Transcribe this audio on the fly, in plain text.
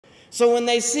So when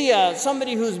they see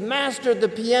somebody who's mastered the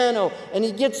piano and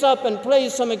he gets up and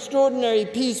plays some extraordinary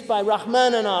piece by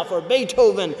Rachmaninoff or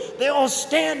Beethoven, they all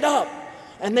stand up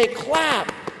and they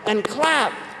clap and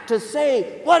clap to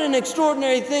say, what an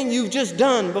extraordinary thing you've just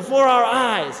done before our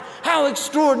eyes. How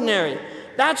extraordinary.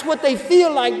 That's what they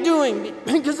feel like doing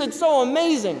because it's so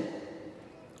amazing.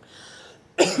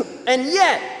 And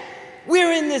yet,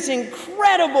 we're in this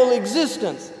incredible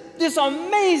existence, this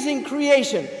amazing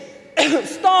creation.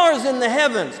 Stars in the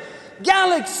heavens,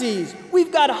 galaxies.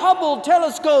 We've got Hubble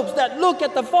telescopes that look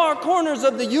at the far corners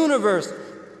of the universe.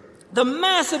 The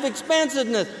massive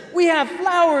expansiveness. We have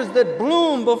flowers that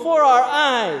bloom before our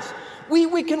eyes.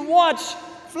 We can watch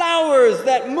flowers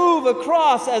that move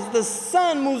across as the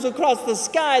sun moves across the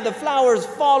sky. The flowers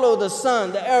follow the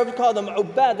sun. The Arabs call them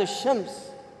ubad al-shams.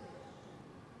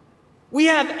 We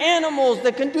have animals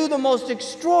that can do the most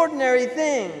extraordinary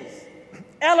things.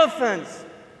 Elephants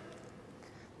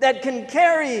that can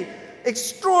carry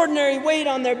extraordinary weight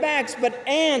on their backs, but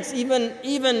ants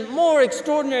even more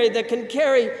extraordinary that can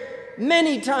carry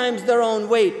many times their own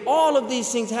weight. All of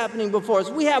these things happening before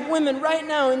us. We have women right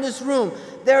now in this room.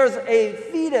 There's a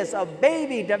fetus, a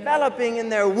baby developing in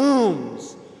their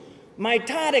wombs.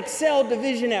 Mitotic cell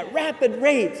division at rapid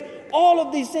rates. All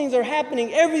of these things are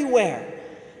happening everywhere.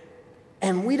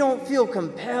 And we don't feel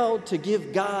compelled to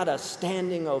give God a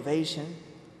standing ovation.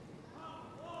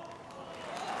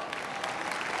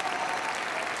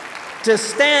 To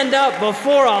stand up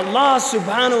before Allah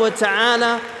subhanahu wa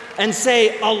ta'ala and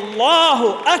say, Allahu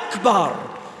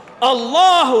Akbar,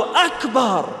 Allahu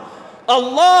Akbar,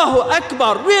 Allahu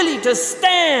Akbar. Really to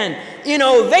stand in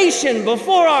ovation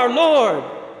before our Lord.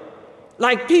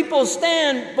 Like people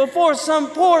stand before some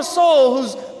poor soul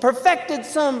who's perfected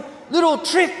some little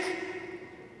trick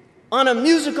on a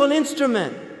musical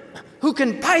instrument, who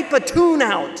can pipe a tune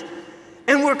out,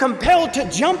 and we're compelled to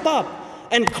jump up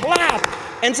and clap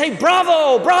and say,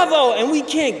 bravo, bravo, and we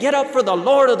can't get up for the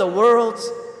Lord of the worlds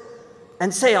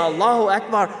and say, Allahu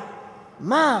Akbar.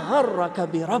 Ma gharraka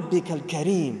bi rabbika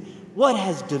al-kareem. What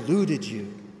has deluded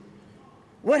you?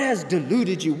 What has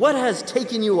deluded you? What has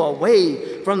taken you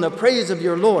away from the praise of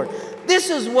your Lord? This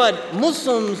is what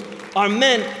Muslims are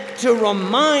meant to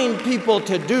remind people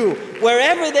to do.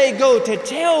 Wherever they go, to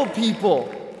tell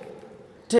people